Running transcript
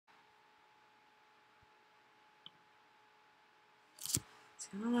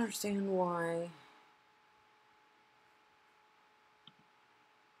I don't understand why.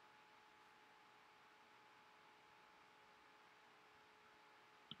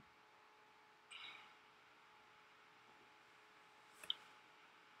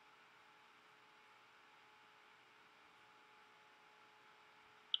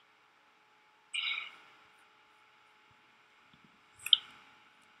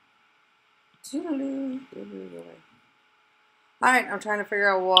 Alright, I'm trying to figure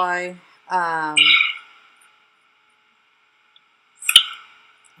out why. Hold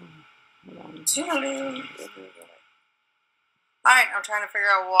on. Alright, I'm trying to figure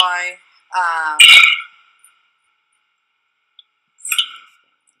out why.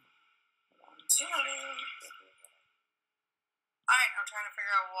 Alright, I'm trying to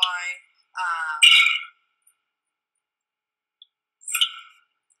figure out why.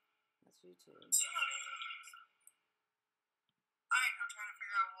 That's YouTube. Alright, I'm trying to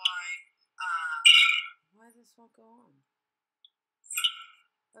figure out why. Why this won't go on?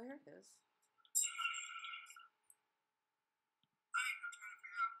 Oh, here it is. Alright, I'm trying to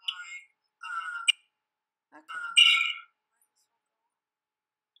figure out why. Okay.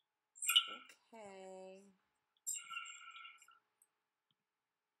 Okay.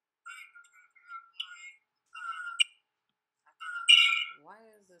 Why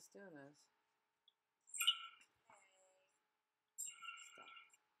is this doing this? Stop.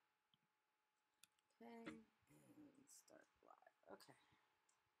 Okay, and start live. Okay.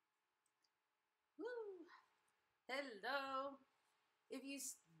 Woo! Hello! If you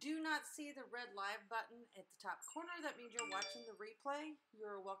do not see the red live button at the top corner, that means you're watching the replay.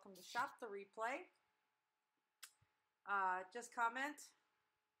 You're welcome to shop the replay. Just comment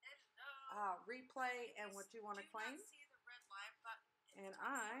replay and what you want to claim. And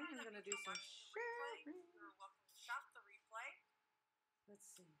I am going to do some sharing. You're welcome to shop the replay. Let's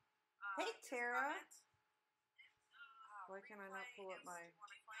see. Hey, Tara. Why can I not pull up my...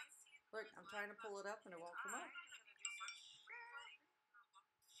 Look, I'm trying to pull it up and it won't come up.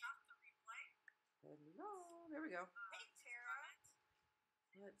 Hello. There we go. Hey, Tara.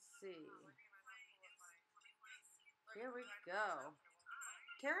 Let's see. Here we go.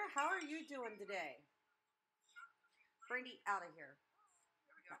 Tara, how are you doing today? Brandy, out of here.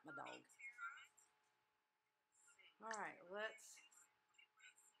 Got my dog. All right, let's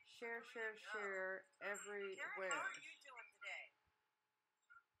share everywhere. Tara, how are you doing today?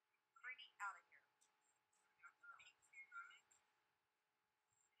 Brandy, out of here.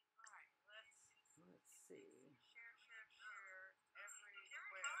 All right, let's see. Share everywhere.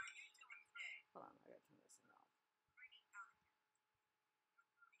 Tara, how are you doing today? Hold on, I gotta turn this thing off.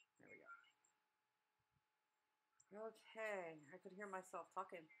 There we go. Okay, I could hear myself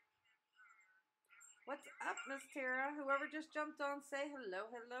talking. What's up, Miss Tara? Whoever just jumped on, say hello,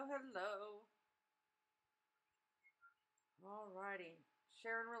 hello, hello. Alrighty,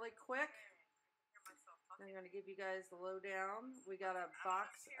 sharing really quick. I'm going to give you guys the lowdown. We got a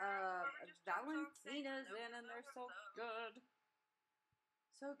box of Valentina's in, and they're so good.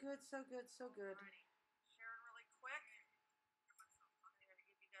 So good, so good, so good. Sharing really quick. I'm going to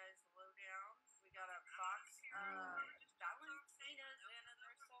give you guys the lowdown. We got a box of Valentina's in, and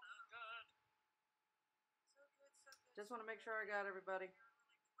they're so good. So good, so good. Just want to make sure I got everybody.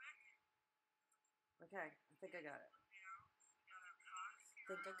 Okay, I think I got it.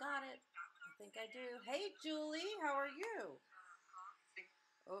 I think I do. Hey, Julie, how are you?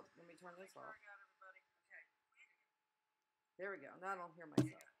 Oh, let me turn this off. There we go. Now I don't hear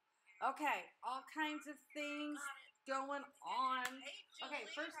myself. Okay, all kinds of things going on. Okay,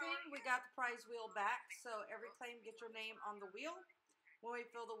 first thing, we got the prize wheel back. So every claim, get your name on the wheel. When we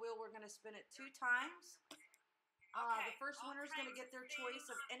fill the wheel, we're going to spin it 2 times. The first winner is going to get their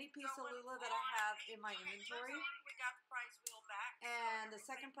choice of any piece of Lula that I have in my inventory. And the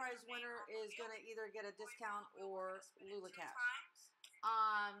second prize winner is going to either get a discount or Lula cash.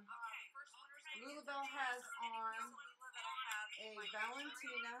 Lulabelle has on a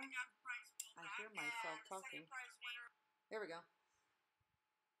Valentina. I hear myself talking. There we go.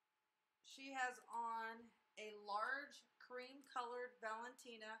 She has on a large cream colored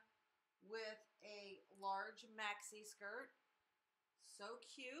Valentina with a large maxi skirt. So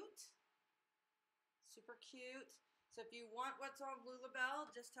cute. Super cute. So if you want what's on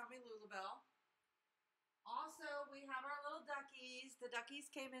Lulabelle, just tell me Lulabelle. Also, we have our little duckies. The duckies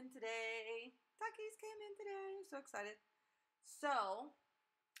came in today. I'm so excited. So,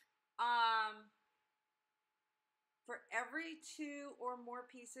 for every 2 or more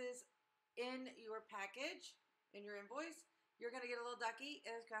pieces in your package, in your invoice, you're going to get a little ducky.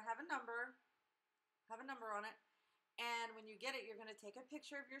 And it's going to have a number on it. And when you get it, you're going to take a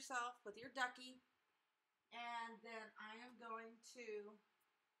picture of yourself with your ducky. And then I am going to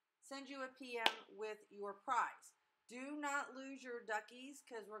send you a PM with your prize. Do not lose your duckies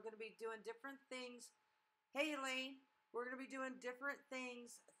because we're going to be doing different things. Hey, Elaine, we're going to be doing different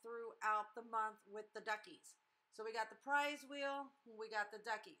things throughout the month with the duckies. So we got the prize wheel, we got the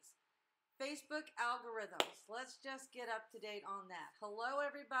duckies. Facebook algorithms. Let's just get up to date on that. Hello,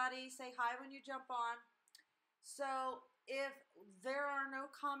 everybody. Say hi when you jump on. So if there are no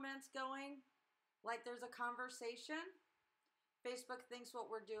comments going, like there's a conversation, Facebook thinks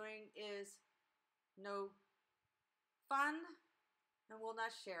what we're doing is no fun and will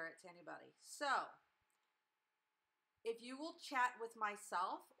not share it to anybody. So if you will chat with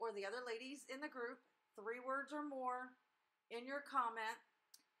myself or the other ladies in the group, 3 words or more in your comment,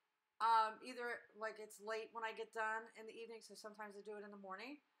 either like it's late when I get done in the evening, so sometimes I do it in the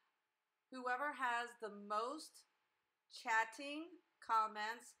morning. Whoever has the most chatting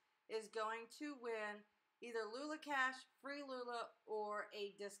comments is going to win either Lula Cash, free Lula, or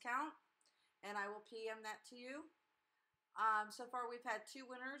a discount, and I will PM that to you. So far we've had 2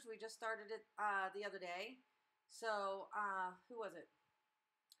 winners. We just started it the other day. So who was it?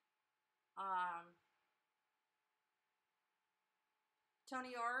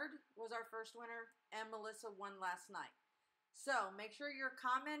 Tony Yard was our first winner, and Melissa won last night. So make sure you're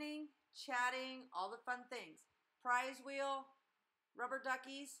commenting, chatting, all the fun things. Prize wheel, rubber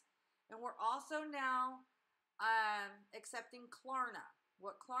duckies, and we're also now accepting Klarna.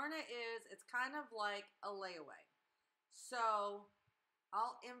 What Klarna is, it's kind of like a layaway. So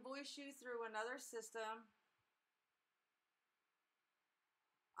I'll invoice you through another system.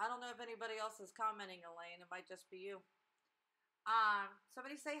 I don't know if anybody else is commenting, Elaine. It might just be you.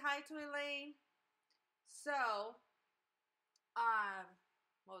 Somebody say hi to Elaine. So,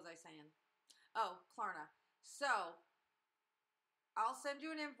 what was I saying? Oh, Klarna. So, I'll send you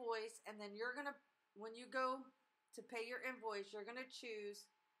an invoice, and then you're going to, when you go to pay your invoice, you're going to choose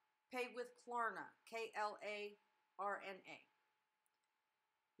Pay with Klarna, K-L-A-R-N-A.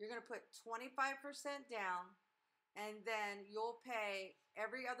 You're going to put 25% down, and then you'll pay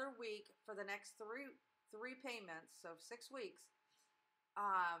every other week for the next three payments, so 6 weeks.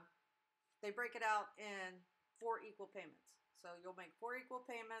 They break it out in 4 equal payments. So you'll make 4 equal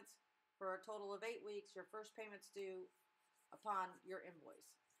payments for a total of 8 weeks. Your first payment's due upon your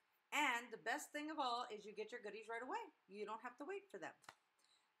invoice. And the best thing of all is you get your goodies right away. You don't have to wait for them.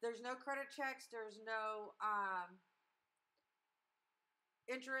 There's no credit checks. There's no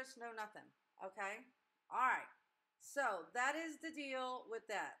interest, no nothing. Okay? All right. So that is the deal with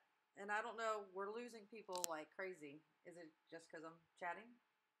that. And I don't know, we're losing people like crazy. Is it just because I'm chatting?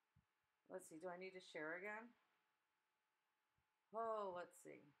 Let's see, do I need to share again? Oh, let's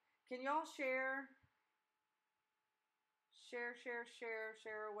see. Can y'all share? Share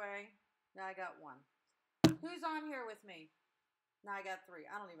away. Now I got 1. Who's on here with me? Now I got 3.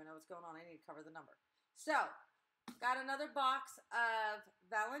 I don't even know what's going on. I need to cover the number. So, got another box of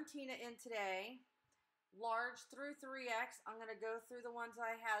Valentina in today. Large through 3X. I'm going to go through the ones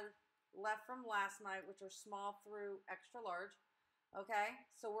I had left from last night, which are small through extra large. Okay,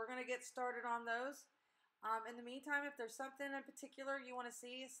 so we're going to get started on those. In the meantime, if there's something in particular you want to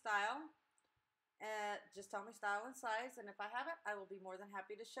see, style, just tell me style and size, and if I have it, I will be more than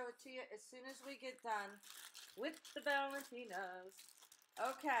happy to show it to you as soon as we get done with the Valentinas.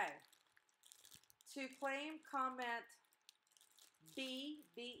 Okay, to claim, comment B,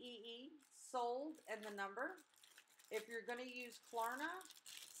 B-E-E, sold, and the number. If you're going to use Klarna,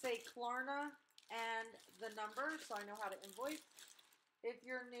 say Klarna and the number so I know how to invoice. If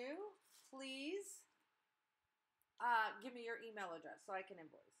you're new, please give me your email address so I can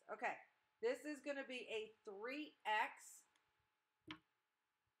invoice. Okay, this is going to be a 3X.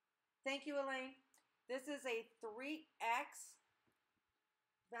 Thank you, Elaine. This is a 3X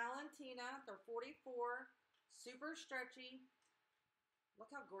Valentina. They're 44, super stretchy. Look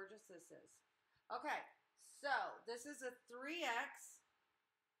how gorgeous this is. Okay, so this is a 3X,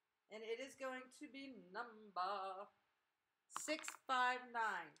 and it is going to be number 659.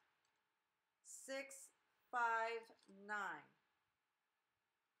 659.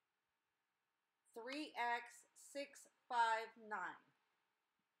 3X 659.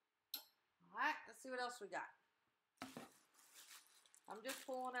 All right, let's see what else we got. I'm just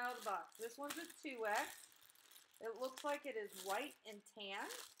pulling out of the box. This one's a 2X. It looks like it is white and tan.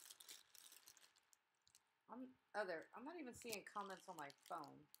 I'm not even seeing comments on my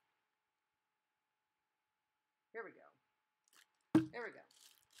phone. Here we go. There we go.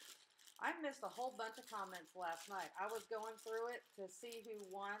 I missed a whole bunch of comments last night. I was going through it to see who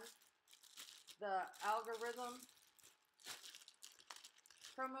won the algorithm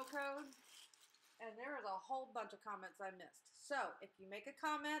promo code. And there is a whole bunch of comments I missed. So if you make a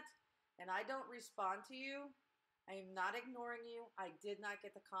comment and I don't respond to you, I am not ignoring you. I did not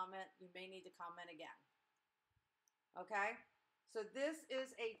get the comment. You may need to comment again. Okay? So this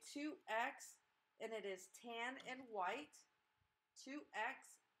is a 2X, and it is tan and white.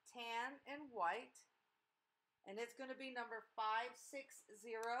 2X, tan and white. And it's going to be number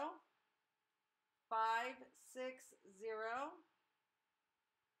 560. 560.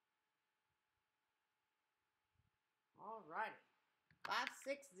 All righty.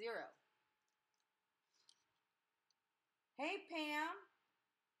 560. Hey, Pam.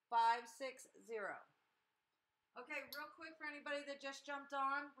 560. Okay, real quick for anybody that just jumped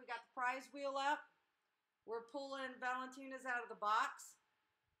on, we got the prize wheel up. We're pulling Valentina's out of the box.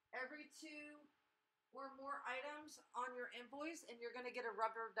 Every 2 or more items on your invoice, and you're going to get a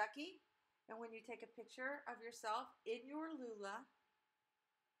rubber ducky. And when you take a picture of yourself in your Lula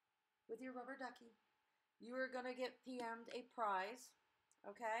with your rubber ducky, you are going to get PM'd a prize,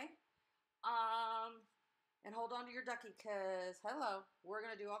 okay? And hold on to your ducky because, hello, we're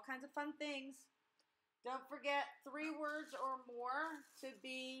going to do all kinds of fun things. Don't forget 3 words or more to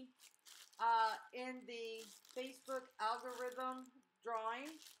be in the Facebook algorithm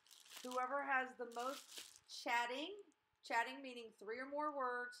drawing. Whoever has the most chatting meaning 3 or more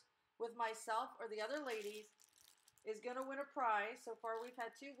words with myself or the other ladies, is going to win a prize. So far we've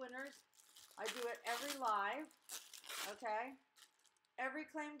had 2 winners. I do it every live, okay? Every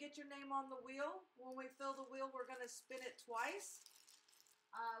claim, get your name on the wheel. When we fill the wheel, we're going to spin it twice.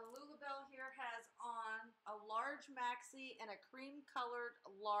 LulaBelle here has on a large maxi and a cream-colored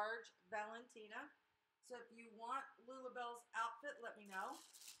large Valentina. So if you want LulaBelle's outfit, let me know.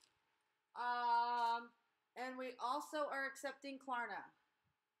 And we also are accepting Klarna.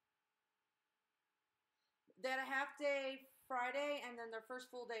 They had a half day Friday, and then their first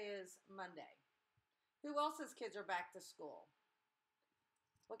full day is Monday. Who else's kids are back to school?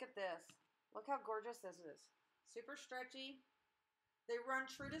 Look at this. Look how gorgeous this is. Super stretchy. They run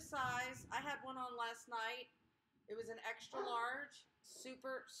true to size. I had one on last night. It was an extra large.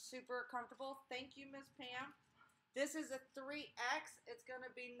 Super, super comfortable. Thank you, Miss Pam. This is a 3X. It's going to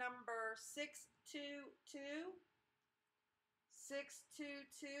be number 622.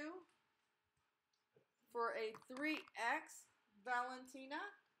 622 for a 3X Valentina.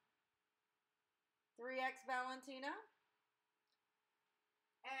 3X Valentina.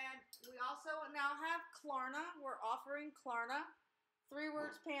 And we also now have Klarna. We're offering Klarna. 3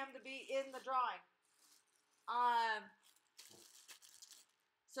 words, Pam, to be in the drawing.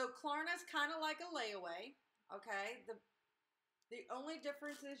 So Klarna's kind of like a layaway, okay? The only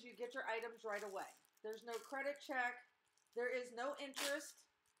difference is you get your items right away. There's no credit check. There is no interest.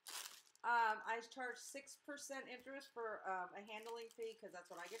 I charge 6% interest for a handling fee because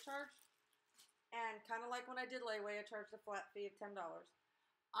that's what I get charged. And kind of like when I did layaway, I charged a flat fee of $10.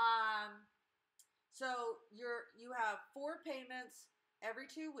 So you have 4 payments every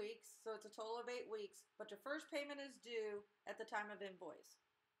 2 weeks, so it's a total of 8 weeks, but your first payment is due at the time of invoice.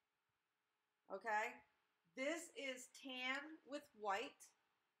 Okay? This is tan with white.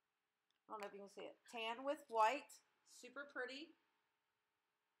 I don't know if you can see it. Tan with white. Super pretty.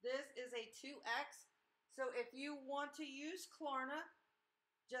 This is a 2X. So if you want to use Klarna,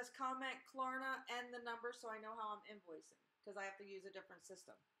 just comment Klarna and the number so I know how I'm invoicing, because I have to use a different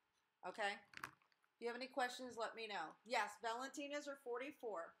system. Okay? If you have any questions, let me know. Yes, Valentinas are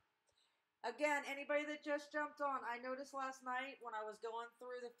 44. Again, anybody that just jumped on, I noticed last night when I was going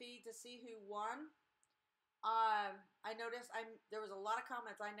through the feed to see who won, I noticed there was a lot of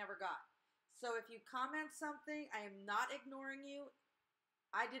comments I never got. So if you comment something, I am not ignoring you.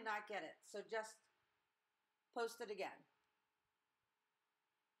 I did not get it. So just post it again.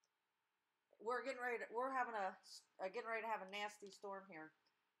 We're getting ready to have a nasty storm here.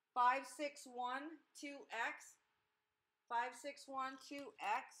 5612X.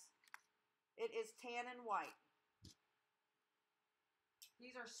 5612X. It is tan and white.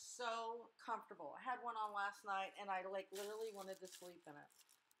 These are so comfortable. I had one on last night and I literally wanted to sleep in it.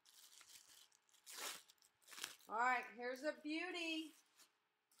 All right, here's a beauty.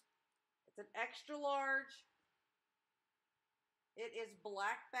 It's an extra large. It is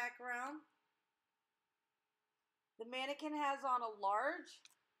black background. The mannequin has on a large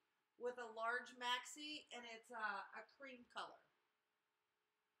with a large maxi, and it's a cream color.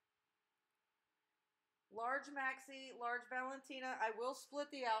 Large maxi, large Valentina. I will split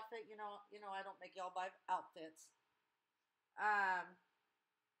the outfit. You know, I don't make y'all buy outfits.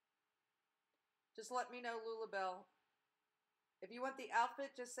 Just let me know, LulaBelle. If you want the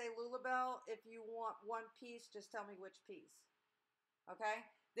outfit, just say LulaBelle. If you want one piece, just tell me which piece. Okay?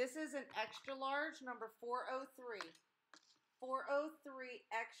 This is an extra large, number 403. 403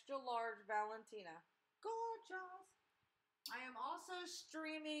 extra large Valentina. Gorgeous. I am also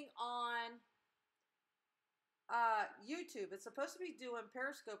streaming on YouTube. It's supposed to be doing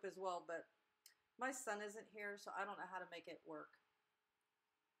Periscope as well, but my son isn't here, so I don't know how to make it work.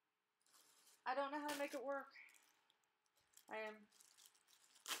 I don't know how to make it work. I am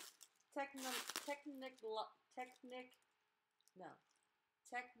I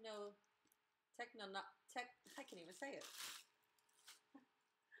can't even say it.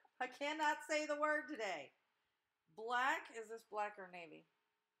 I cannot say the word today. Black, is this black or navy?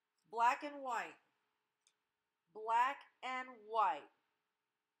 Black and white. Black and white.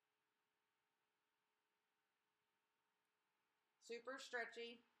 Super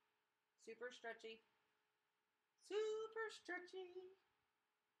stretchy. Super stretchy. Super stretchy.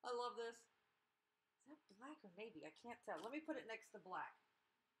 I love this. Is that black or navy? I can't tell. Let me put it next to black.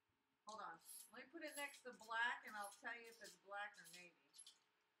 Hold on. Let me put it next to black and I'll tell you if it's black or navy.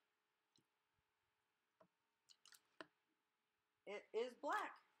 It is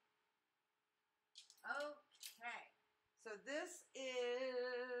black. Okay. So this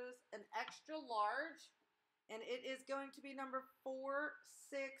is an extra large and it is going to be number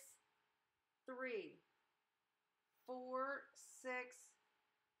 463.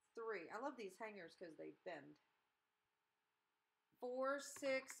 463. I love these hangers because they bend.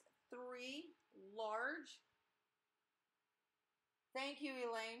 463 large. Thank you,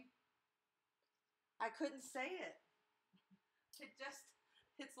 Elaine. I couldn't say it.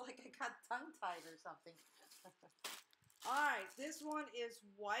 It's like I got tongue-tied or something. All right, this one is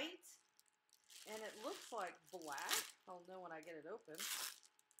white, and it looks like black. I'll know when I get it open.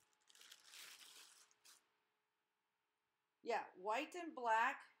 Yeah, white and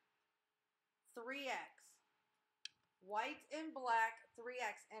black, 3X. White and black,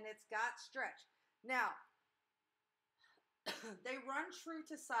 3X, and it's got stretch. Now, they run true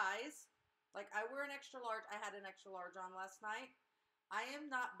to size. Like, I wear an extra large. I had an extra large on last night. I am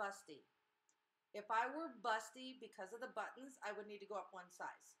not busty. If I were busty because of the buttons, I would need to go up one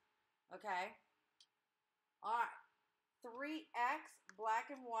size. Okay? All right. 3X, black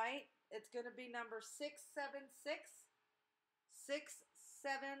and white. It's going to be number 676.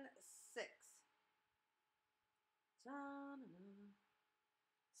 676.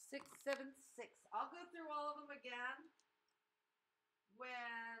 676. I'll go through all of them again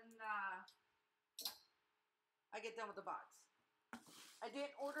when I get done with the box. I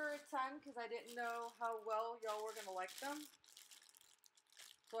didn't order a ton because I didn't know how well y'all were going to like them.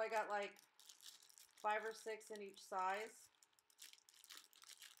 So I got like 5 or 6 in each size.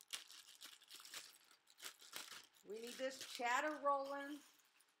 We need this chatter rolling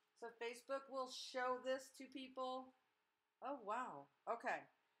so Facebook will show this to people. Oh, wow. Okay.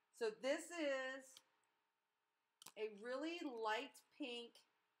 So this is a really light pink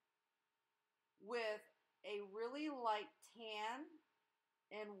with a really light tan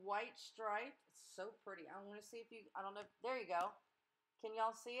and white stripe. It's so pretty. I want to see if you, I don't know. There you go. Can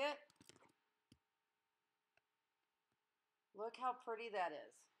y'all see it? Look how pretty that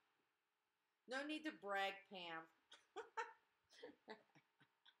is. No need to brag, Pam.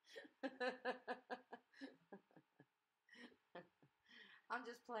 I'm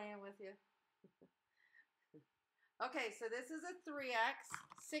just playing with you. Okay, so this is a 3X,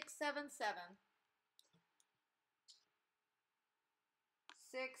 677.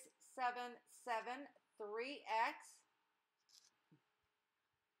 677, 3X.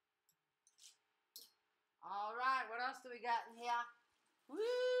 All right, what else do we got in here?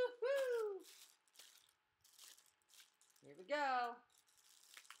 Woo-hoo! Here we go.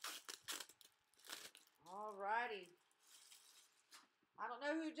 All righty. I don't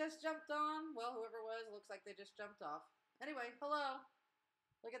know who just jumped on. Well, whoever it was, looks like they just jumped off. Anyway, hello.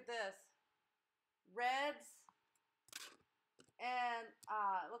 Look at this. Reds. And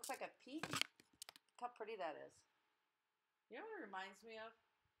it looks like a peach. Look how pretty that is. You know what it reminds me of?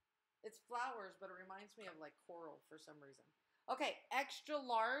 It's flowers, but it reminds me of like coral for some reason. Okay, extra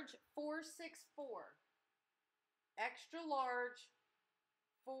large, 464. Extra large,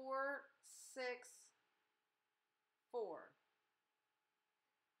 464.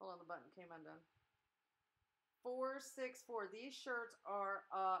 Hold on, the button came undone. 464. These shirts are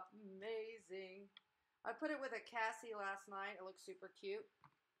amazing. I put it with a Cassie last night. It looks super cute.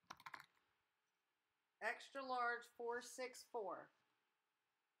 Extra large, 464.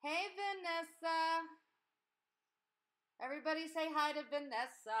 Hey, Vanessa. Everybody say hi to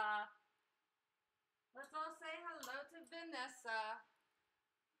Vanessa. Let's all say hello to Vanessa.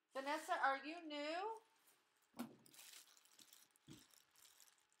 Vanessa, are you new?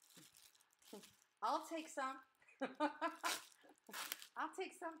 I'll take some. I'll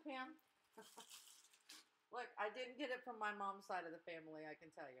take some, Pam. Look, I didn't get it from my mom's side of the family, I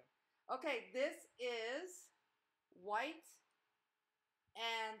can tell you. Okay, this is white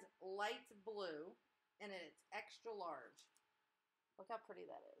and light blue, and it's extra large. Look how pretty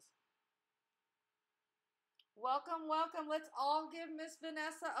that is. Welcome, welcome. Let's all give Miss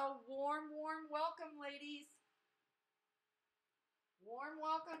Vanessa a warm, warm welcome, ladies. Warm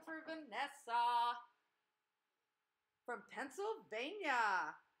welcome for Vanessa from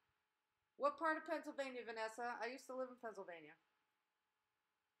Pennsylvania. What part of Pennsylvania, Vanessa? I used to live in Pennsylvania.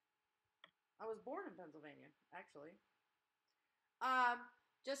 I was born in Pennsylvania, actually.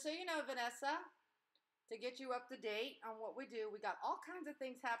 Just so you know, Vanessa, to get you up to date on what we do, we got all kinds of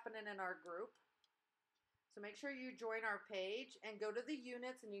things happening in our group. So make sure you join our page and go to the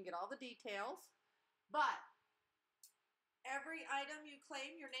units and you can get all the details. But every item you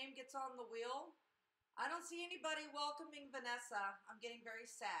claim, your name gets on the wheel. I don't see anybody welcoming Vanessa. I'm getting very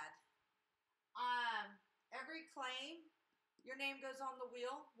sad. Every claim, your name goes on the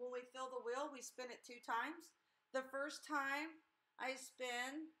wheel. When we fill the wheel, we spin it 2 times. The first time I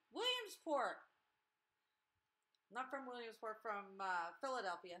spin Williamsport. Not from Williamsport, from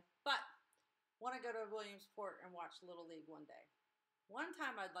Philadelphia, but want to go to Williamsport and watch Little League one day. One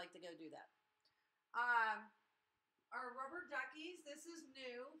time I'd like to go do that. Our rubber duckies, this is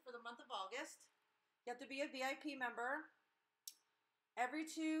new for the month of August. You have to be a VIP member. Every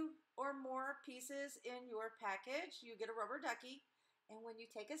 2 or more pieces in your package, you get a rubber ducky. And when you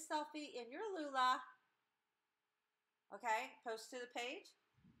take a selfie in your Lula, okay, post to the page,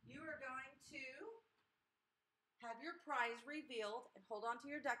 you are going to have your prize revealed and hold on to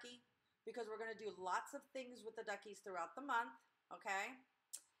your ducky, because we're going to do lots of things with the duckies throughout the month, okay?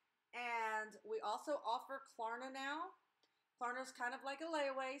 And we also offer Klarna now. Klarna's kind of like a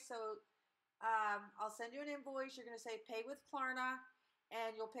layaway, so I'll send you an invoice. You're going to say pay with Klarna,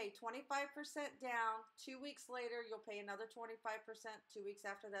 and you'll pay 25% down. 2 weeks later, you'll pay another 25%. 2 weeks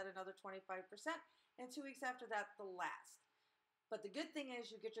after that, another 25%. And 2 weeks after that, the last. But the good thing is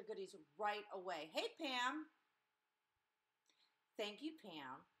you get your goodies right away. Hey, Pam. Thank you,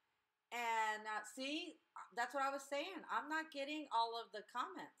 Pam. And see, that's what I was saying. I'm not getting all of the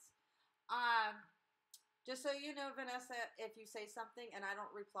comments. Just so you know, Vanessa, if you say something and I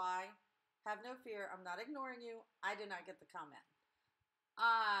don't reply, have no fear. I'm not ignoring you. I did not get the comment.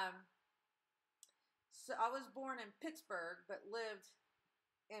 So I was born in Pittsburgh, but lived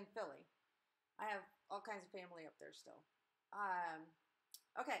in Philly. I have all kinds of family up there still.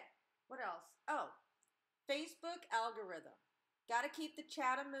 Okay, what else? Oh, Facebook algorithm. Got to keep the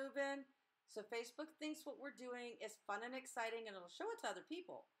chatter moving. So Facebook thinks what we're doing is fun and exciting, and it'll show it to other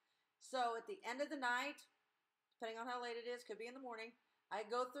people. So at the end of the night, depending on how late it is, could be in the morning, I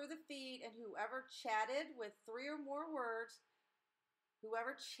go through the feed, and whoever chatted with 3 or more words,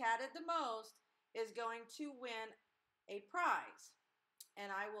 whoever chatted the most is going to win a prize.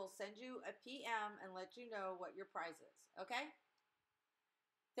 And I will send you a PM and let you know what your prize is. Okay?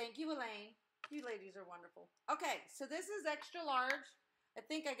 Thank you, Elaine. You ladies are wonderful. Okay, so this is extra large. I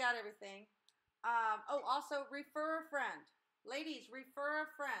think I got everything. Oh, also refer a friend. Ladies, refer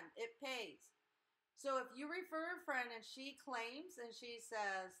a friend. It pays. So if you refer a friend and she claims and she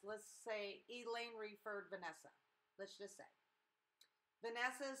says, let's say Elaine referred Vanessa. Let's just say.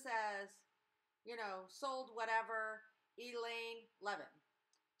 Vanessa says, you know, sold whatever, Elaine Levin.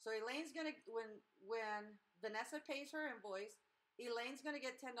 So Elaine's going to, when Vanessa pays her invoice, Elaine's going to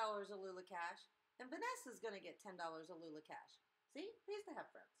get $10 of Lula cash, and Vanessa's going to get $10 of Lula cash. See? We used to have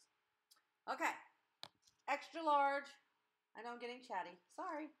friends. Okay. Extra large. I know I'm getting chatty.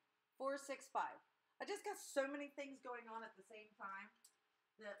 Sorry. 465. I just got so many things going on at the same time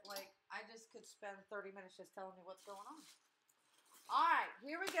that, like, I just could spend 30 minutes just telling you what's going on. All right.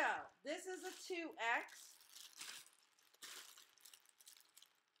 Here we go. This is a 2X.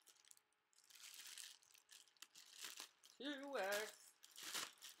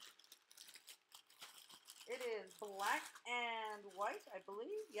 It is black and white, I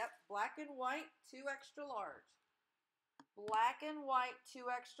believe. Yep, black and white, 2 extra large. Black and white,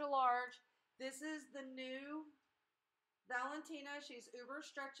 2 extra large. This is the new Valentina. She's uber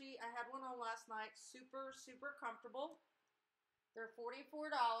stretchy. I had one on last night. Super, super comfortable. They're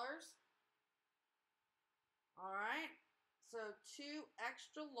 $44. All right. So 2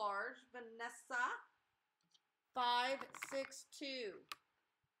 extra large. Vanessa. 562.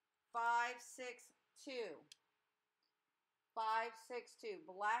 562. 562.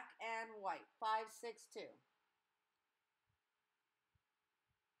 Black and white. 562.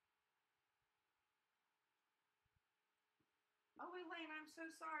 Oh, Elaine, I'm so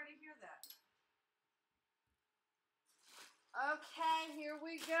sorry to hear that. Okay, here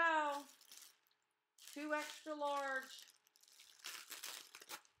we go. 2 extra large.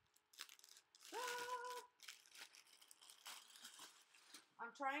 Ah.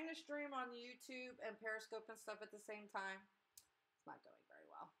 I'm trying to stream on YouTube and Periscope and stuff at the same time. It's not going very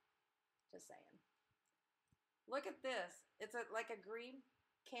well. Just saying. Look at this. It's like a green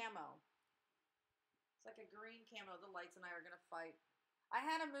camo. It's like a green camo. The lights and I are going to fight. I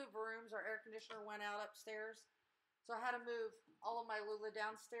had to move rooms. Our air conditioner went out upstairs. So I had to move all of my Lula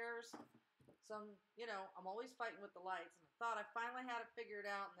downstairs. So, you know, I'm always fighting with the lights. And I thought I finally had it figured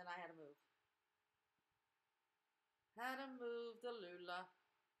out, and then I had to move. Had to move the Lula.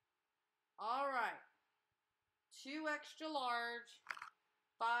 All right. 2 extra large.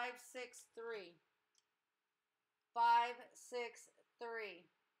 563. 563.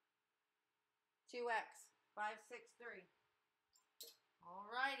 2X. 563. All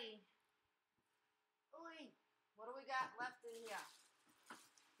righty. Oy. What do we got left in here?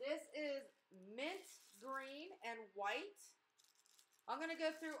 This is mint green and white. I'm going to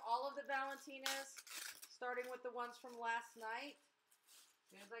go through all of the Valentinas, starting with the ones from last night. As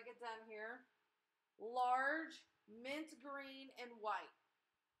soon as I get done here. Large, mint green, and white.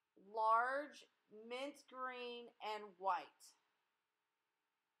 Large, mint green, and white.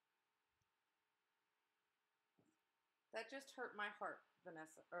 That just hurt my heart,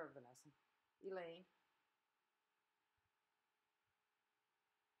 Elaine.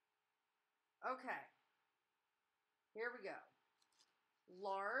 Okay, here we go.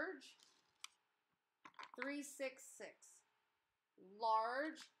 Large, 366.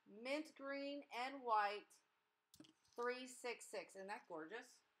 Large, mint green and white, 366. Isn't that gorgeous?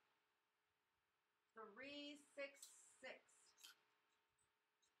 366.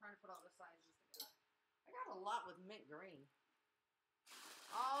 Trying to put all the sizes together. I got a lot with mint green.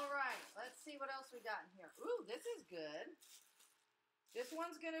 All right, let's see what else we got in here. Ooh, this is good. This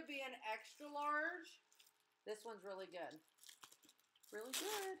one's going to be an extra large. This one's really good. Really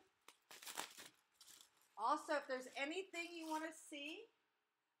good. Also, if there's anything you want to see,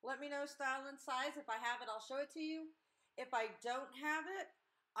 let me know style and size. If I have it, I'll show it to you. If I don't have it,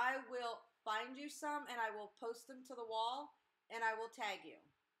 I will find you some and I will post them to the wall and I will tag you.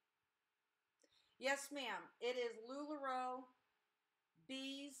 Yes, ma'am. It is LulaRoe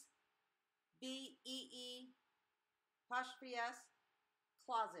Bees, B-E-E, apostrophe S,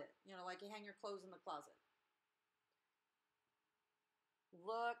 closet. You know, like you hang your clothes in the closet.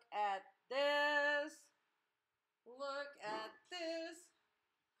 Look at this. Look at this.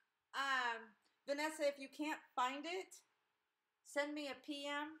 Vanessa, if you can't find it, send me a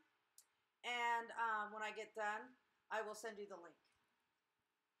PM, and when I get done, I will send you the link.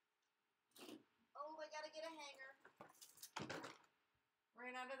 Oh, I gotta get a hanger.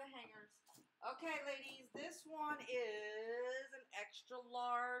 Ran out of the hangers. Okay, ladies, this one is an extra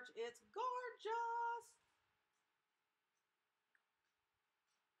large. It's gorgeous.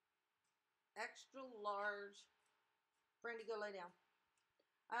 Extra large. Brandy, go lay down.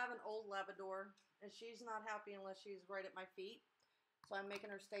 I have an old Labrador, and she's not happy unless she's right at my feet. So I'm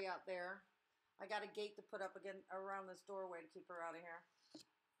making her stay out there. I got a gate to put up again around this doorway to keep her out of here.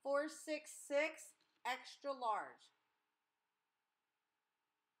 466, extra large.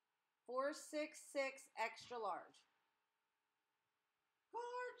 466, extra large.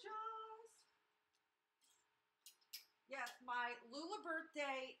 Gorgeous. Yes, my Lula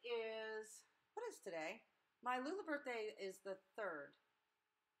birthday is, what is today? My Lula birthday is the 3rd.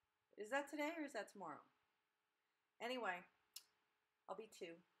 Is that today or is that tomorrow? Anyway, I'll be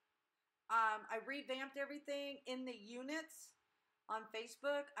 2. I revamped everything in the units on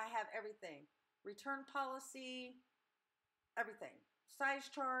Facebook. I have everything. Return policy, everything.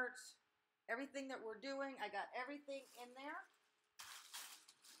 Size charts, everything that we're doing. I got everything in there.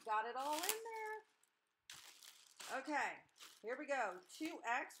 Got it all in there. Okay, here we go.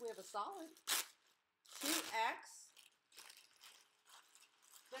 2X, we have a solid. 2X.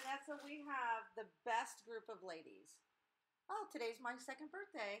 Vanessa, we have the best group of ladies. Oh, today's my 2nd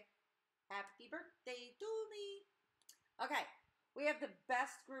birthday. Happy birthday to me. Okay, we have the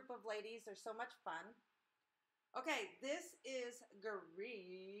best group of ladies. They're so much fun. Okay, this is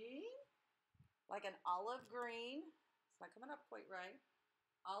green, like an olive green. It's not coming up quite right.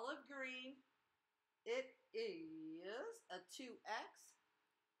 Olive green. It is a 2X.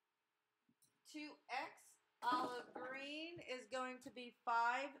 2X olive green is going to be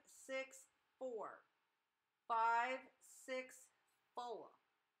 564. 564.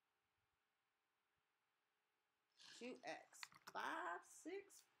 2X.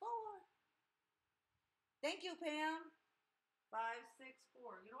 564. Thank you, Pam.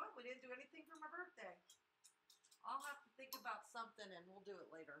 564. You know what? We didn't do anything for my birthday. I'll have to think about something and we'll do it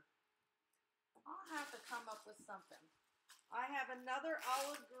later. I'll have to come up with something. I have another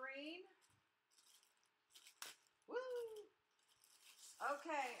olive green. Woo!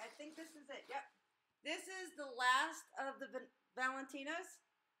 Okay, I think this is it. Yep. This is the last of the Valentinas.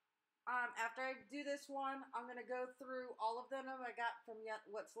 After I do this one, I'm going to go through all of them I got from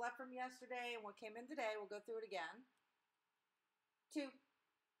what's left from yesterday and what came in today. We'll go through it again. 2.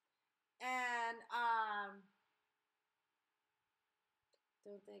 And,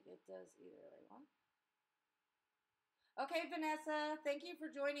 don't think it does either. Like 1. Okay, Vanessa, thank you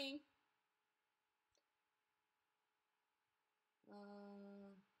for joining.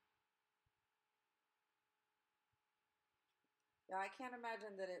 Yeah, I can't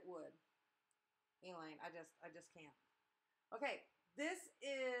imagine that it would. Elaine, I just can't. Okay, this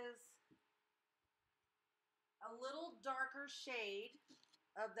is a little darker shade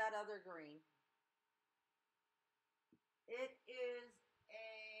of that other green. It is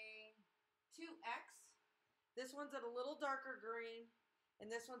a 2X. This one's at a little darker green,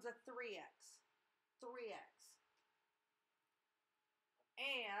 and this one's a 3X. 3X.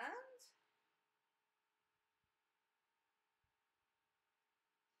 And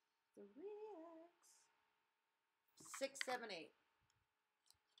 3X. 6, 7, 8.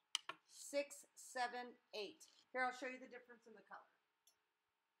 6, 7, 8. Here, I'll show you the difference in the color.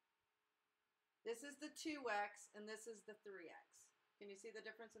 This is the 2X, and this is the 3X. Can you see the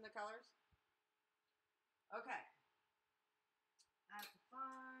difference in the colors? Okay. That's a 5.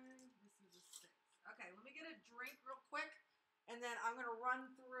 This is a 6. Okay, let me get a drink real quick, and then I'm going to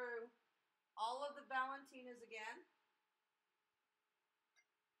run through all of the Valentinas again.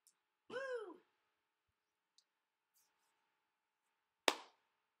 Woo!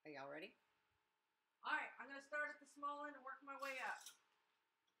 Are y'all ready? All right, I'm going to start at the small end and work my way up.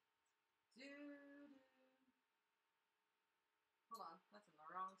 Hold on, that's in the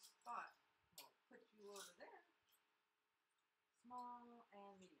wrong spot. I'll put you over there. Small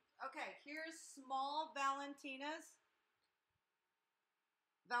and medium. Okay, here's small Valentinas.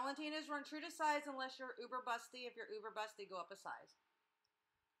 Valentinas run true to size unless you're uber busty. If you're uber busty, go up a size.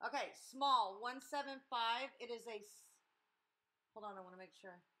 Okay, small, 175. It is a, hold on, I want to make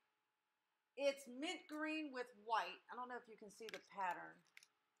sure. It's mint green with white. I don't know if you can see the pattern.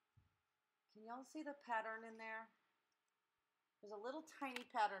 Can y'all see the pattern in there? There's a little tiny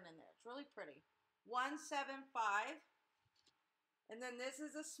pattern in there. It's really pretty. 175. And then this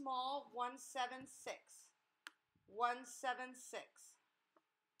is a small 176. 176.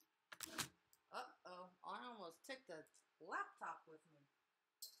 Uh-oh, I almost took the laptop with me.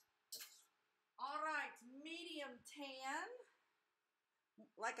 All right, medium tan,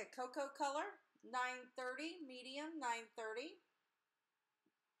 like a cocoa color, 930, medium, 930.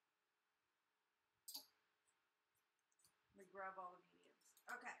 Let me grab all the mediums.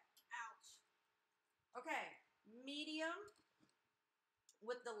 Okay, ouch. Okay, medium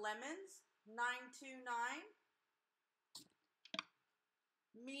with the lemons, 929.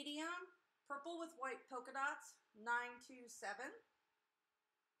 Medium, purple with white polka dots, 927.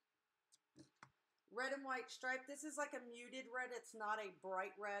 Red and white stripe. This is like a muted red. It's not a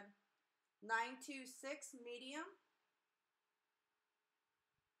bright red. 926, medium.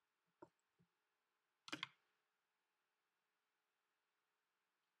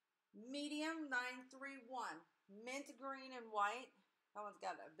 Medium, 931. Mint green and white. That one's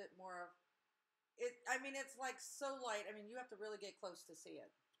got a bit more of it. I mean, it's like so light. I mean, you have to really get close to see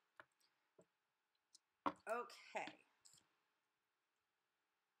it. Okay.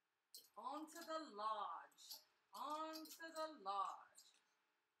 On to the lodge. On to the lodge.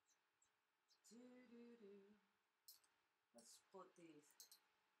 Doo-doo-doo. Let's split these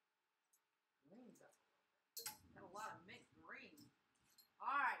greens up a little bit. Got a lot of mint green.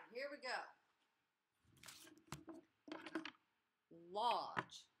 All right, here we go.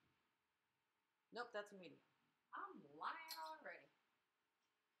 Lodge. Nope, that's a medium. I'm lying already.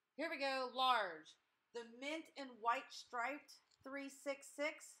 Here we go, large. The mint and white striped,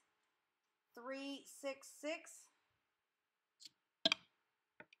 366. 366.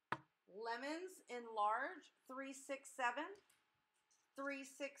 Lemons in large, 367.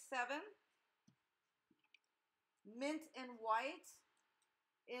 367. Mint and white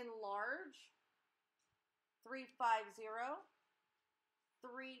in large, 350.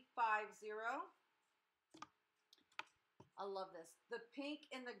 350. I love this. The pink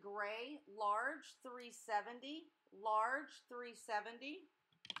and the gray, large, 370. Large, 370.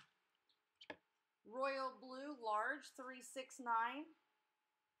 Royal blue, large, 369.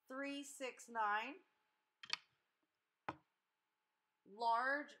 369.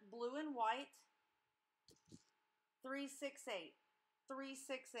 Large blue and white, 368.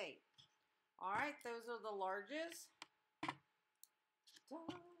 368. All right, those are the larges.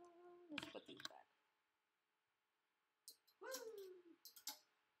 Let's put these back. Woo!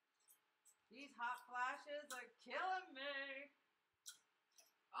 These hot flashes are killing me.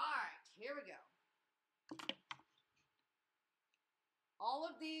 All right, here we go. All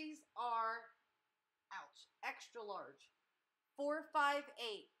of these are, ouch, extra large.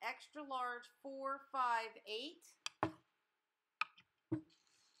 458, extra large, 458.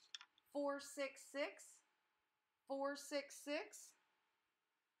 466, 466.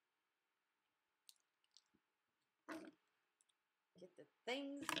 Get the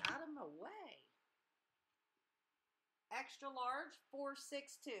things out of my way. Extra large,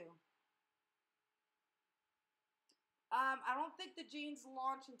 462. I don't think the jeans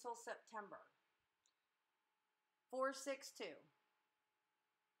launch until September. 462.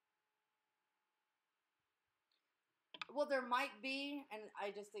 Well, there might be, and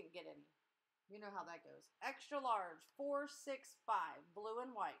I just didn't get any. You know how that goes. Extra large, 465, blue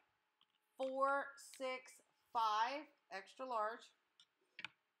and white. 465, extra large.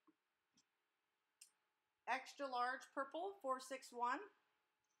 Extra large purple, 461.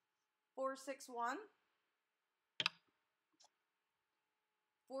 461.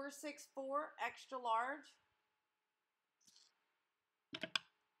 464, extra large.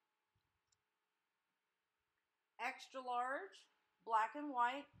 Extra large, black and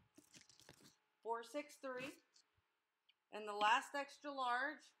white, 463. And the last extra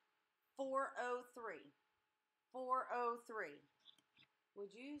large, 403. 403.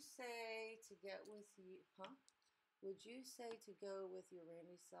 Would you say to get with you, huh? Would you say to go with your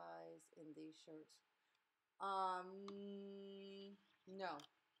Randy size in these shirts? No.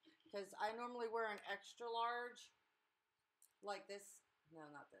 Because I normally wear an extra large, like this. No,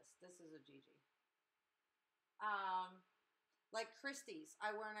 not this. This is a GG. Like Christie's.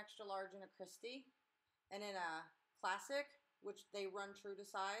 I wear an extra large in a Christie. And in a classic, which they run true to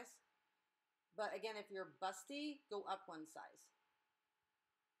size. But again, if you're busty, go up one size.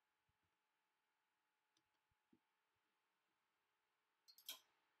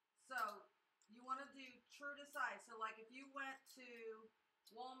 So you want to do true to size. So like if you went to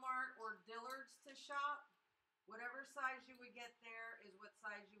Walmart or Dillard's to shop, whatever size you would get there is what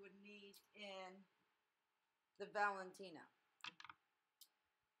size you would need in the Valentina.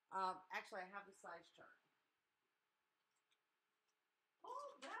 Actually, I have the size chart.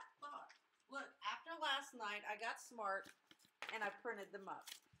 Oh, that thought. Look, after last night, I got smart and I printed them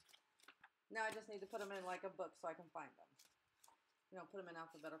up. Now I just need to put them in like a book so I can find them. You know, put them in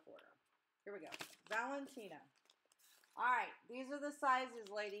alphabetical order. Here we go. Valentina. All right, these are the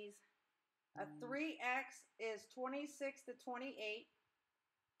sizes, ladies. A 3X is 26 to 28.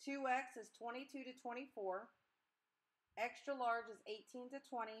 2X is 22 to 24. Extra large is 18 to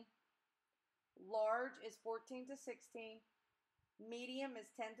 20. Large is 14 to 16. Medium is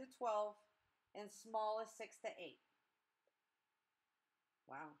 10 to 12. And small is 6 to 8.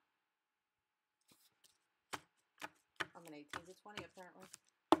 Wow. I'm an 18 to 20 apparently.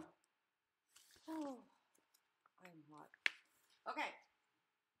 Oh, I'm hot. Okay.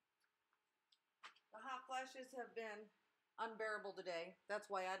 The hot flashes have been unbearable today. That's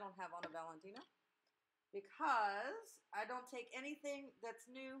why I don't have on a Valentina. Because I don't take anything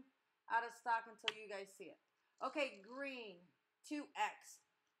that's new out of stock until you guys see it. Okay, green, 2X,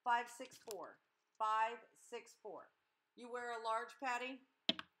 564. 564. You wear a large, Patty?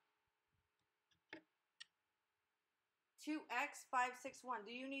 2X, 561.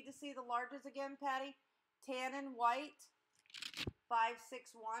 Do you need to see the larges again, Patty? Tan and white,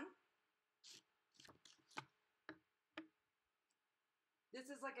 561. This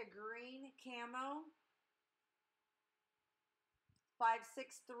is like a green camo,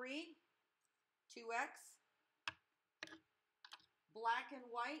 563, 2X. Black and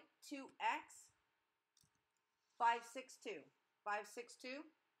white, 2X, 562. 562.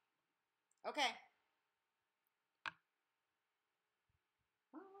 Okay.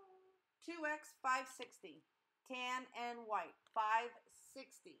 2X, 560. Tan and white,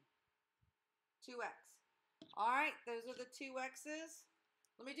 560. 2X. All right, those are the 2X's.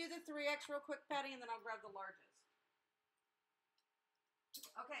 Let me do the 3X real quick, Patty, and then I'll grab the larges.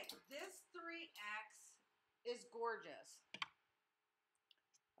 Okay, this 3X is gorgeous.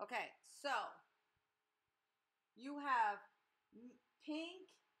 Okay, so you have pink,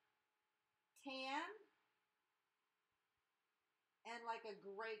 tan, and like a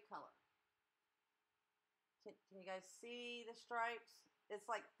gray color. Can you guys see the stripes? It's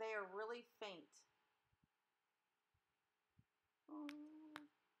like they are really faint.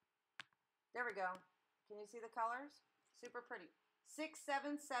 There we go. Can you see the colors? Super pretty.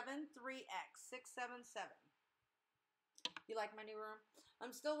 6773X. 677. You like my new room?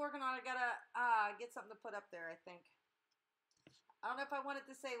 I'm still working on it. I gotta get something to put up there, I think. I don't know if I wanted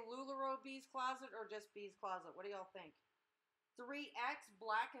to say LulaRoe Bee's Closet or just Bee's Closet. What do y'all think? 3X,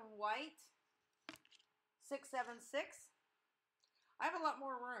 black and white. 676. I have a lot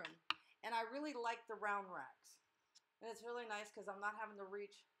more room, and I really like the round racks. And it's really nice because I'm not having to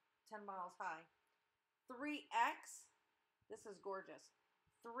reach 10 miles high. 3X. This is gorgeous.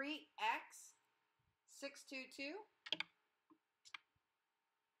 3X. 622.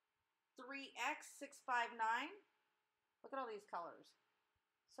 3X. 659. Look at all these colors.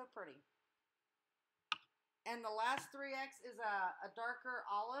 So pretty. And the last 3X is a darker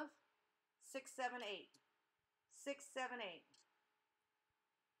olive. 678. 678.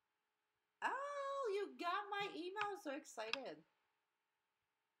 Oh, you got my email. I'm so excited.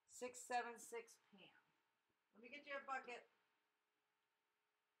 676 Pam. Let me get you a bucket.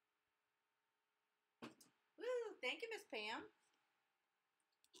 Woo, thank you, Miss Pam.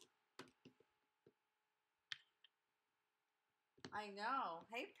 I know.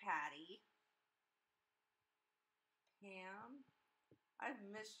 Hey, Patty. Pam. I've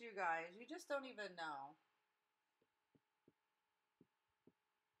missed you guys. You just don't even know.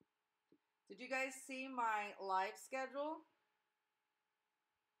 Did you guys see my live schedule?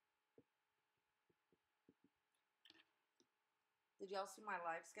 Did y'all see my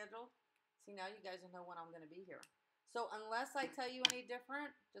live schedule? See, now you guys will know when I'm going to be here. So unless I tell you any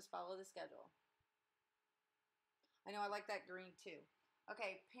different, just follow the schedule. I know I like that green too.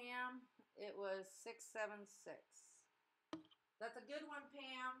 Okay, Pam, it was 676. That's a good one,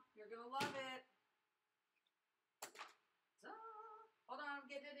 Pam. You're going to love it. Hold on, I'm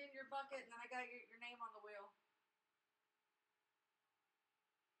getting it in your bucket, and then I got your name on the wheel.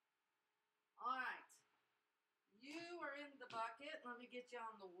 All right. You are in the bucket. Let me get you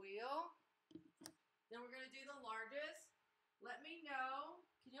on the wheel. Then we're going to do the largest. Let me know.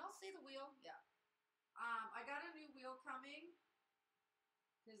 Can y'all see the wheel? Yeah. I got a new wheel coming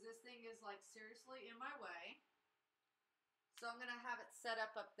because this thing is like seriously in my way. So I'm going to have it set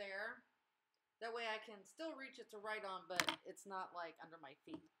up there. That way I can still reach it to write on, but it's not like under my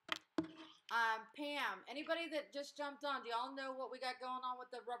feet. Pam, anybody that just jumped on, do y'all know what we got going on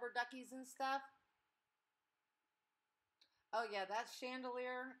with the rubber duckies and stuff? Oh yeah, that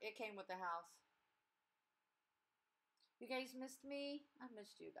chandelier, it came with the house. You guys missed me? I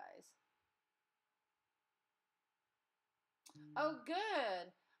missed you guys. Oh,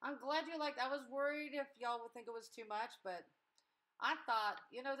 good. I'm glad you liked. I was worried if y'all would think it was too much, but I thought,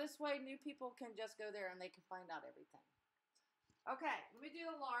 you know, this way new people can just go there and they can find out everything. Okay, let me do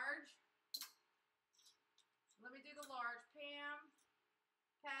the large. Let me do the large. Pam,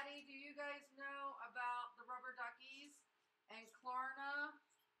 Patty, do you guys know about the rubber duckies? And Klarna?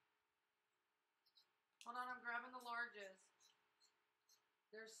 Hold on, I'm grabbing the larges.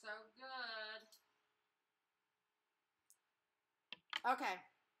 They're so good. Okay.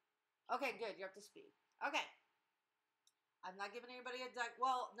 Okay, good. You're up to speed. Okay. I'm not giving anybody a duck.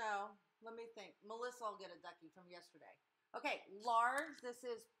 Well, no. Let me think. Melissa will get a ducky from yesterday. Okay, large. This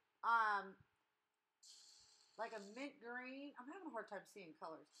is like a mint green. I'm having a hard time seeing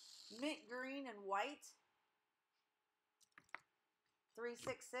colors. Mint green and white.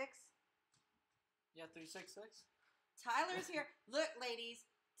 366. Yeah, 366. Tyler's here. Look, ladies.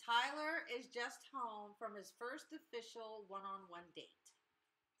 Tyler is just home from his first official one-on-one date.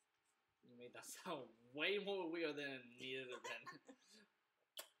 You made that sound way more weird than it needed to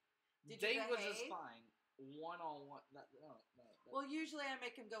be. Date was just fine. One-on-one. No. Well, usually I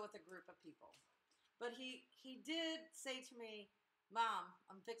make him go with a group of people. But he did say to me, Mom,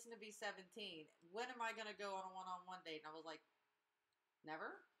 I'm fixing to be 17. When am I going to go on a one-on-one date? And I was like,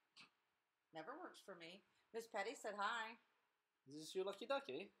 never. Never works for me. Miss Petty said hi. Is this your lucky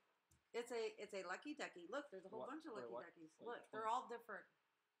ducky? It's a lucky ducky. Look, there's a whole bunch of lucky duckies. Look, they're all different.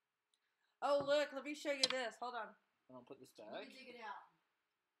 Oh, look, let me show you this. Hold on. I'm going to put this back. Let me dig it out.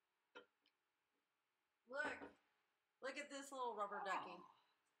 Look at this little rubber ducky.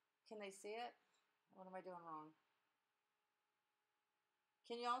 Can they see it? What am I doing wrong?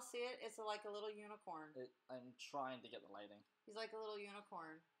 Can y'all see it? It's like a little unicorn. I'm trying to get the lighting. He's like a little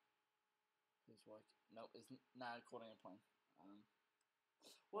unicorn. Please work. Nope, it's not according to plan.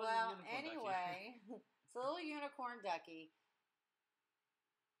 Well, anyway, it's a little unicorn ducky.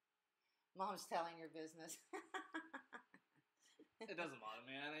 Mom's telling your business. It doesn't bother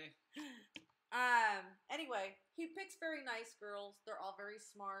me, Annie. Anyway, he picks very nice girls. They're all very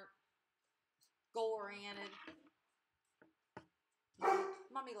smart, goal-oriented.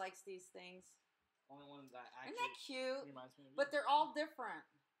 Mommy likes these things. Only one that Isn't actually that cute? reminds me of you. But they're all different.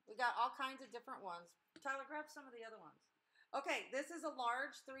 We got all kinds of different ones. Tyler, grab some of the other ones. Okay, this is a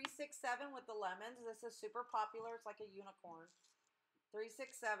large 367 with the lemons. This is super popular. It's like a unicorn.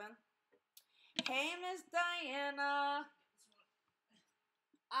 367. Hey, Miss Diana.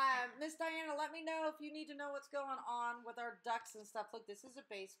 Miss Diana, let me know if you need to know what's going on with our ducks and stuff. Look, this is a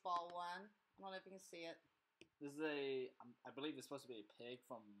baseball one. I don't know if you can see it. This is a, I believe it's supposed to be a pig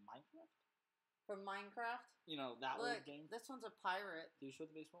from Minecraft. From Minecraft? You know, that Look, old game. this one's a pirate. Do you show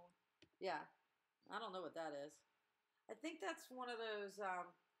the baseball one? Yeah. I don't know what that is. I think that's one of those,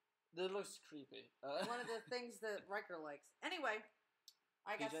 That looks creepy. one of the things that Riker likes. Anyway,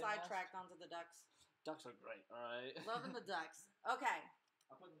 I got PJ sidetracked onto the ducks. Ducks are great, alright? Loving the ducks. Okay.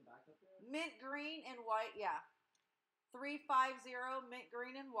 I'll put them back up there. Mint green and white, yeah. 350 mint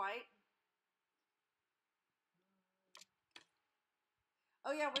green and white.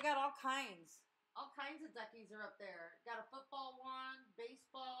 Oh yeah, we got all kinds. All kinds of duckies are up there. Got a football one,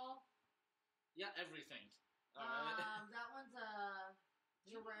 baseball. Yeah, everything. Alright. That one's a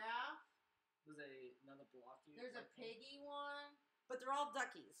giraffe. There's another blocky. There's a piggy one. But they're all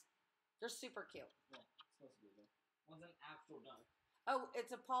duckies. They're super cute. Yeah, it's supposed to be there. One's an actual duck. Oh,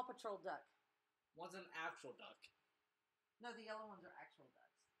 it's a Paw Patrol duck. One's an actual duck. No, the yellow ones are actual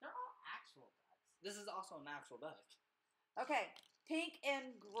ducks. They're all actual ducks. This is also an actual duck. Okay, pink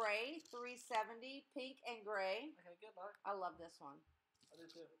and gray, 370. Pink and gray. Okay, good luck. I love this one. I do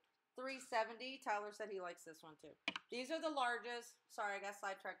too. 370. Tyler said he likes this one too. These are the largest. Sorry, I got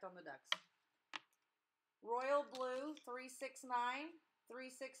sidetracked on the ducks. Royal blue, 369.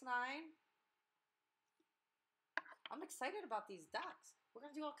 369. I'm excited about these ducks. We're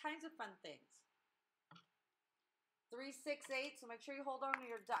going to do all kinds of fun things. 368. So make sure you hold on to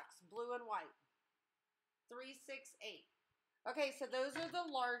your ducks, blue and white. 368. Okay, so those are the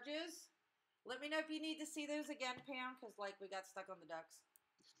larges. Let me know if you need to see those again, Pam, because like we got stuck on the ducks.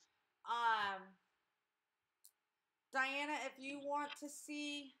 Diana, if you want to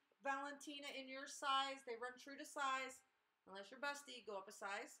see Valentina in your size, they run true to size. Unless you're busty, go up a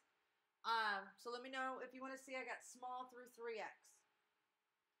size. So let me know if you want to see. I got small through 3X.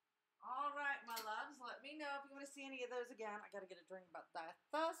 All right, my loves. Let me know if you want to see any of those again. I got to get a drink about that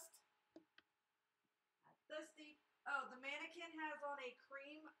thirst. I'm thirsty. Oh, the mannequin has on a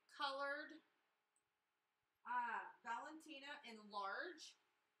cream-colored Valentina in large.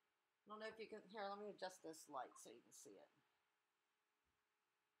 I don't know if you can. Here, let me adjust this light so you can see it.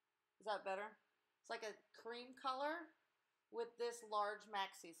 Is that better? It's like a cream color with this large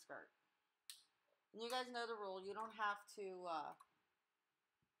maxi skirt. And you guys know the rule. You don't have to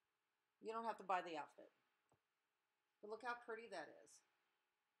buy the outfit. But look how pretty that is.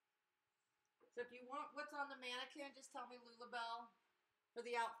 So if you want what's on the mannequin, just tell me LulaBell for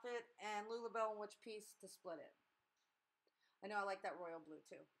the outfit and LulaBell in which piece to split it. I know I like that royal blue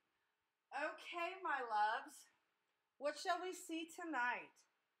too. Okay, my loves. What shall we see tonight?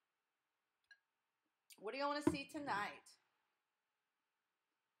 What do you want to see tonight?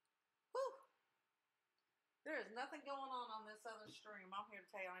 Whew. There is nothing going on this other stream. I'm here to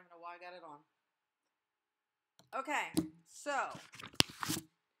tell you I don't even know why I got it on. Okay, so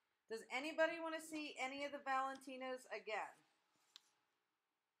does anybody want to see any of the Valentinas again?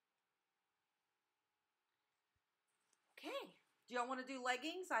 Okay. Do y'all want to do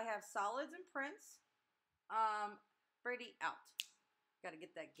leggings? I have solids and prints. Brady out. Got to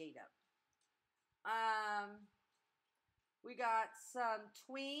get that gate up. We got some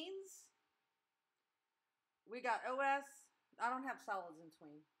tweens. We got OS. I don't have solids in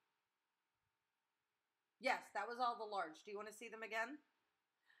tween. Yes, that was all the large. Do you want to see them again?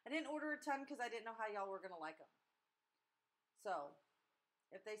 I didn't order a ton because I didn't know how y'all were going to like them. So,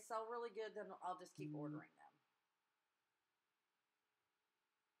 if they sell really good, then I'll just keep ordering them.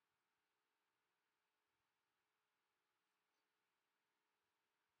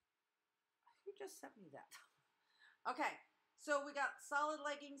 Who just sent me that? Okay, so we got solid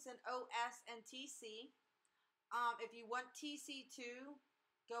leggings in OS and TC. If you want TC2,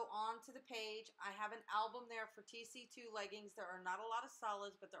 go on to the page. I have an album there for TC2 leggings. There are not a lot of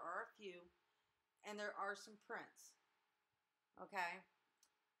solids, but there are a few. And there are some prints. Okay.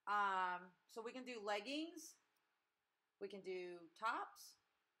 So we can do leggings. We can do tops.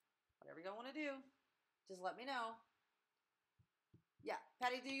 Whatever you want to do. Just let me know. Yeah.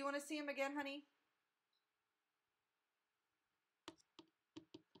 Patty, do you want to see him again, honey?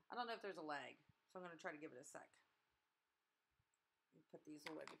 I don't know if there's a lag. So I'm going to try to give it a sec. Let me put these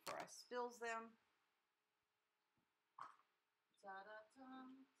away before I spills them.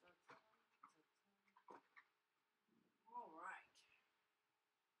 All right.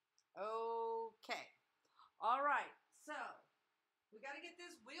 Okay. get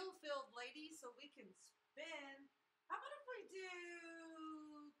this wheel filled, ladies, so we can spin. How about if we do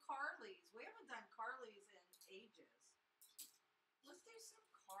Carly's? We haven't done Carly's in ages. Let's do some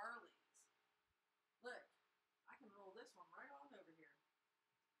Carly's. Look, I can roll this one right on over here.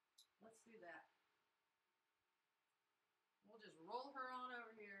 Let's do that. We'll just roll her on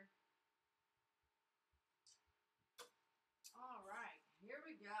over here. All right, here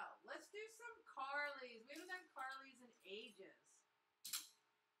we go. Let's do some Carly's. We haven't done Carly's in ages.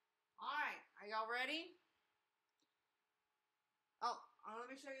 All right, are y'all ready? Oh, let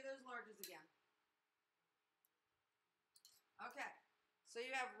me show you those larges again. Okay, so you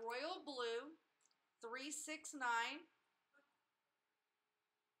have royal blue, 369.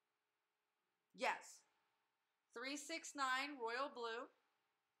 Yes, 369 royal blue.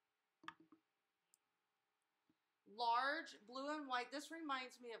 Large blue and white. This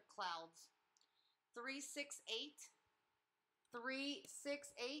reminds me of clouds. 368.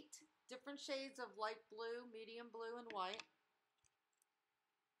 368. Different shades of light blue, medium blue, and white.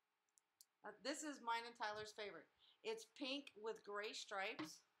 This is mine and Tyler's favorite. It's pink with gray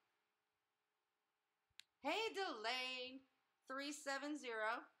stripes. Hey, Delane. 370.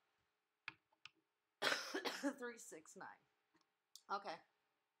 369. Okay.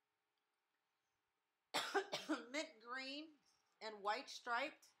 Mint green and white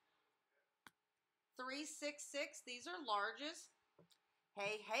striped. 366. These are larges.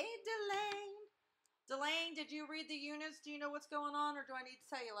 Hey, Delane. Delane, did you read the units? Do you know what's going on, or do I need to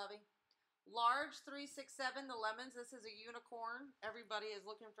tell you, Lovey? Large 367, the lemons. This is a unicorn. Everybody is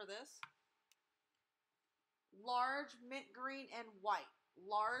looking for this. Large mint green and white.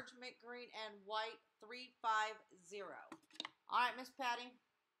 Large mint green and white 350. All right, Miss Patty.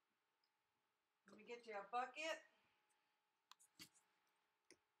 Let me get you a bucket.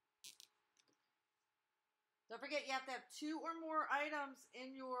 Don't forget, you have to have 2 or more items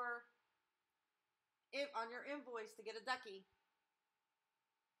in your on your invoice to get a ducky.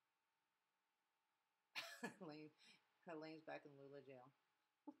 Lane's back in Lula jail.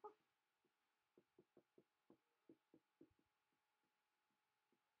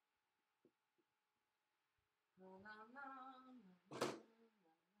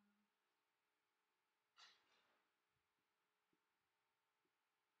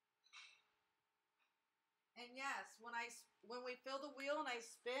 And yes, when we fill the wheel and I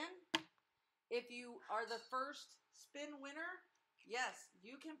spin, if you are the first spin winner, yes,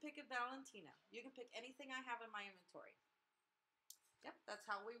 you can pick a Valentina. You can pick anything I have in my inventory. Yep, that's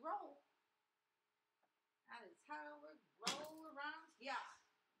how we roll. That is how we roll around here.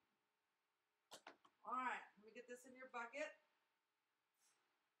 All right, let me get this in your bucket.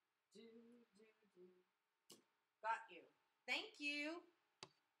 Got you. Thank you.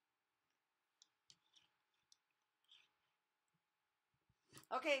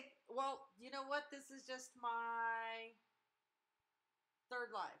 Okay, well, you know what? This is just my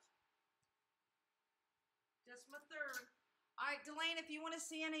 3rd live. Just my 3rd. All right, Delane, if you want to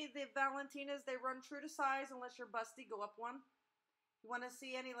see any of the Valentinas, they run true to size unless you're busty. Go up 1. If you want to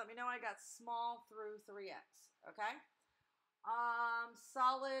see any, let me know. I got small through 3X, okay?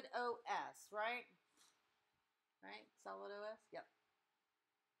 Solid OS, right? Right? Solid OS? Yep.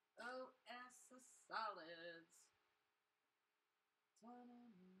 OS solids. All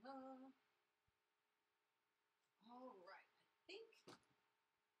right, I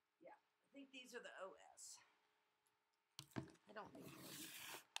think these are the OS. I don't think so.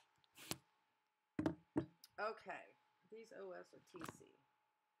 Okay, these OS are TC.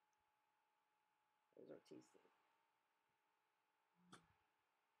 Those are TC.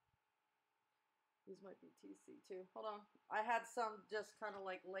 These might be TC too. Hold on. I had some just kind of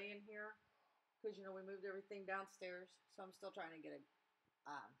like laying here because, you know, we moved everything downstairs. So I'm still trying to get it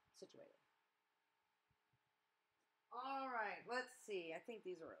situated. All right. Let's see. I think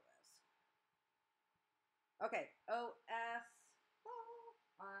these are OS. Okay. OS. Oh,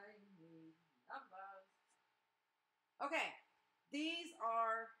 I need numbers. Okay. These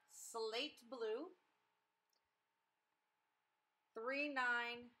are slate blue.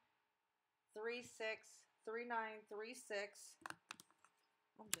 3936, 3936.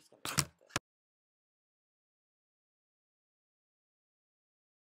 I'm just going to set this.